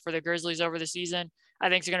emphasizing that for the Grizzlies over the season. I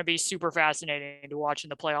think it's going to be super fascinating to watch in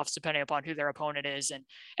the playoffs, depending upon who their opponent is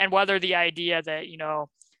and whether the idea that,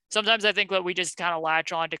 sometimes I think that we just kind of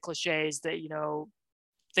latch on to cliches that,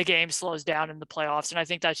 the game slows down in the playoffs. And I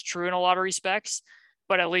think that's true in a lot of respects,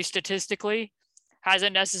 but at least statistically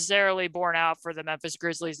hasn't necessarily borne out for the Memphis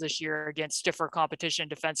Grizzlies this year against stiffer competition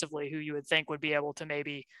defensively, who you would think would be able to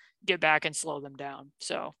maybe get back and slow them down.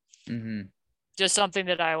 So just something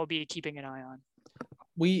that I will be keeping an eye on.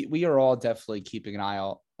 We are all definitely keeping an eye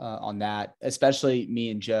out on that, especially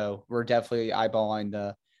me and Joe. We're definitely eyeballing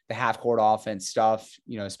the half-court offense stuff,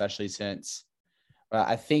 especially since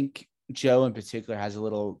I think Joe in particular has a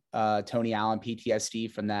little Tony Allen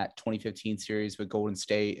PTSD from that 2015 series with Golden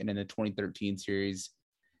State and in the 2013 series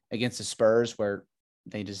against the Spurs where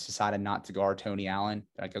they just decided not to guard Tony Allen.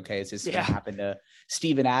 Like, okay, is this going to happen to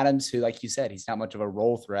Steven Adams, who, like you said, he's not much of a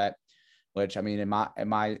role threat, which, I mean, in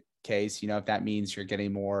my case, if that means you're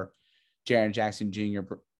getting more Jaren Jackson Jr.,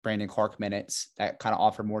 Brandon Clark minutes that kind of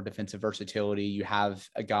offer more defensive versatility, you have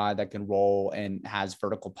a guy that can roll and has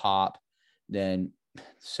vertical pop, then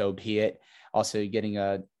so be it. Also getting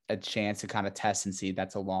a chance to kind of test and see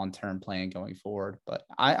that's a long-term plan going forward. But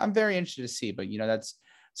I'm very interested to see, but that's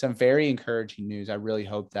some very encouraging news. I really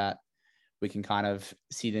hope that we can kind of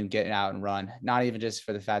see them getting out and run, not even just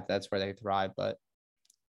for the fact that that's where they thrive, but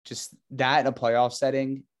just that in a playoff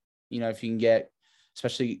setting, if you can get,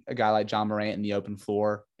 especially a guy like Ja Morant in the open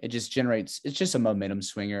floor, it's just a momentum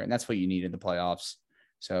swinger. And that's what you need in the playoffs.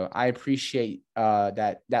 So I appreciate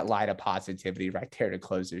that light of positivity right there to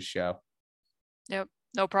close this show. Yep.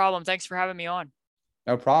 No problem. Thanks for having me on.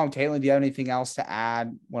 No problem. Caitlin, do you have anything else to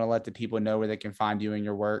add? Want to let the people know where they can find you and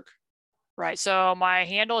your work? Right. So my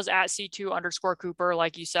handle is at C2_Cooper.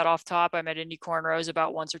 Like you said off top, I'm at Indie Cornrows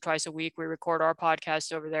about once or twice a week. We record our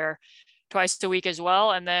podcast over there twice a week as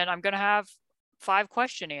well. And then I'm going to have 5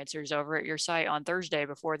 question answers over at your site on Thursday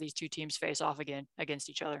before these two teams face off again against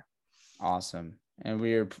each other. Awesome. And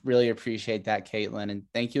we really appreciate that, Caitlin. And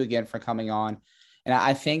thank you again for coming on. And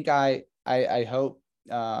I think I hope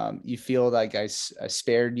you feel like I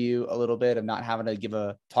spared you a little bit of not having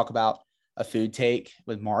to talk about a food take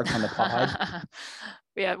with Mark on the pod.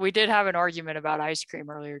 Yeah, we did have an argument about ice cream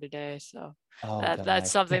earlier today. So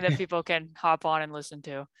that's something that people can hop on and listen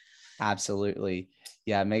to. Absolutely.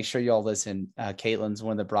 Yeah, make sure you all listen. Caitlin's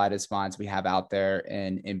one of the brightest minds we have out there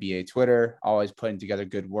in NBA Twitter, always putting together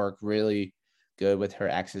good work, really good with her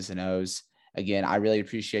X's and O's. Again, I really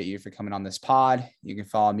appreciate you for coming on this pod. You can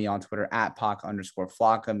follow me on Twitter at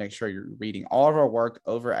 @Pac_Flocka. Make sure you're reading all of our work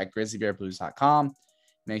over at grizzlybearblues.com.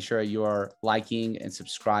 Make sure you are liking and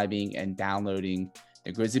subscribing and downloading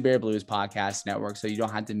the Grizzly Bear Blues Podcast Network so you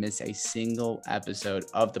don't have to miss a single episode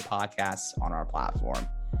of the podcast on our platform.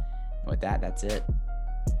 With that, that's it.